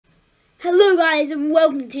Hello guys and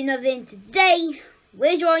welcome to another video. Today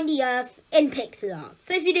we're drawing the earth in pixel art.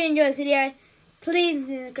 So if you do enjoy this video, please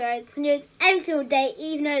subscribe. I do this every single day,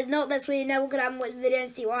 even though it's not the best way you know, we're going to watch the video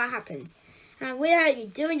and see what happens. And we hope you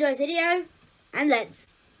do enjoy this video, and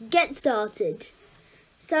let's get started.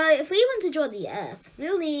 So if we want to draw the earth,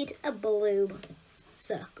 we'll need a blue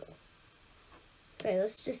circle. So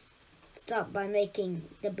let's just start by making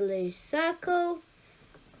the blue circle.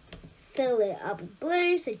 Fill it up with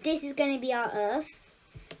blue. So this is going to be our earth.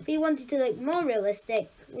 If we wanted to look more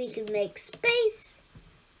realistic, we could make space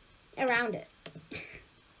around it.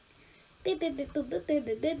 Yeah,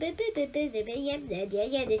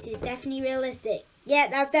 this is definitely realistic. Yeah,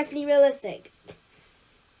 that's definitely realistic.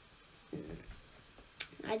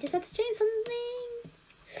 I just have to change something.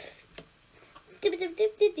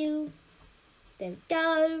 There we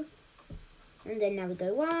go. And then now we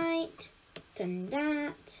go white. Turn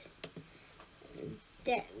that.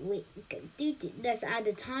 We can do. Let's add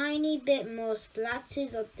a tiny bit more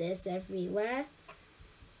splatters of this everywhere.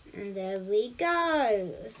 And there we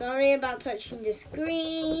go. Sorry about touching the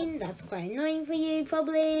screen. That's quite annoying for you,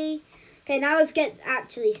 probably. Okay, now let's get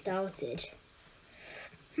actually started.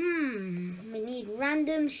 We need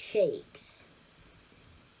random shapes.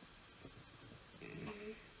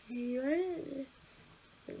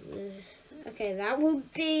 Okay, that will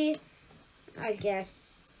be, I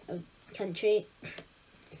guess, a country.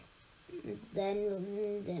 Then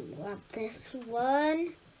we'll have this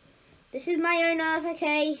one. This is my own earth,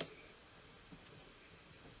 okay?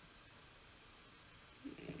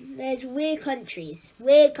 There's weird countries.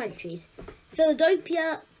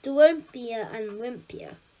 Philadelphia, Duompia, and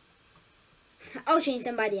Wimpia. I'll change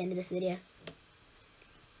them by the end of this video.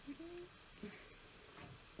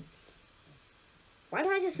 Why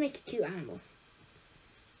don't I just make a cute animal?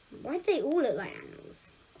 Why do they all look like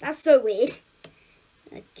animals? That's so weird.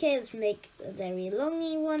 Okay, let's make a very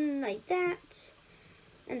longy one like that.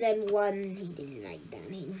 And then one hidden like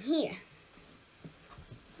down in here.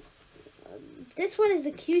 This one is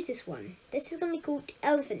the cutest one. This is going to be called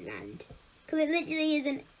Elephant Land. Because it literally is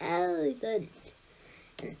an elephant.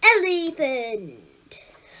 An elephant!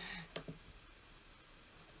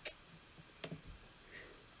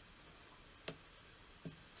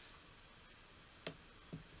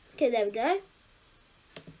 Okay, there we go.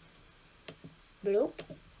 Bloop,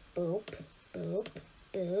 boop, boop,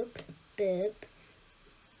 boop, boop.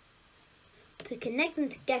 To connect them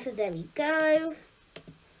together, there we go.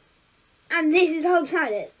 And this is the whole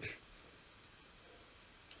planet.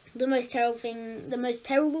 The most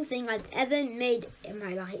terrible thing I've ever made in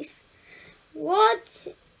my life. What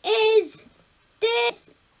is this?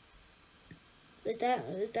 Is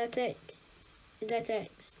that text? Is that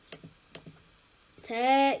text?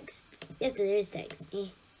 Text. Yes, there is text.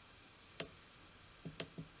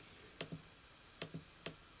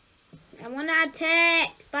 I want to add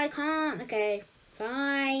text, but I can't. Okay,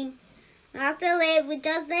 fine. I have to live with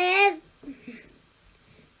just this.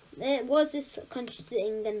 What's this country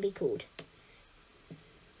thing going to be called?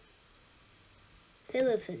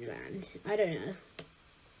 Elephant Land. I don't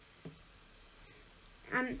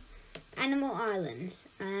know. Animal Islands.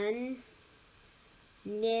 Animal.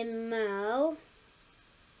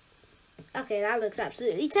 Okay, that looks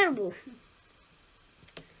absolutely terrible.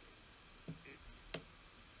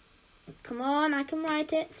 Come on, I can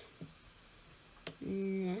write it.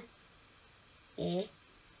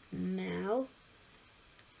 Mal.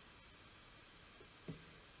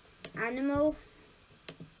 Animal.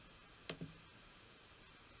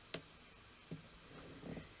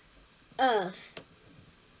 Earth.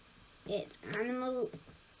 It's Animal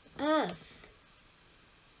Earth.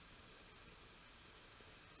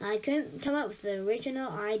 I couldn't come up with the original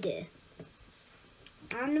idea.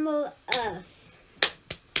 Animal Earth.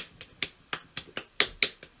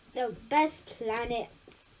 The best planet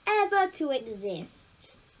ever to exist.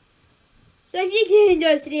 So if you did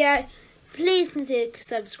enjoy this video, please consider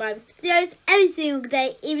subscribing to videos every single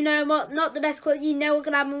day. Even though I'm not the best quality, you know what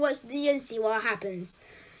can happen. Watch the video and see what happens.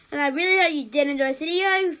 And I really hope you did enjoy this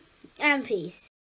video. And peace.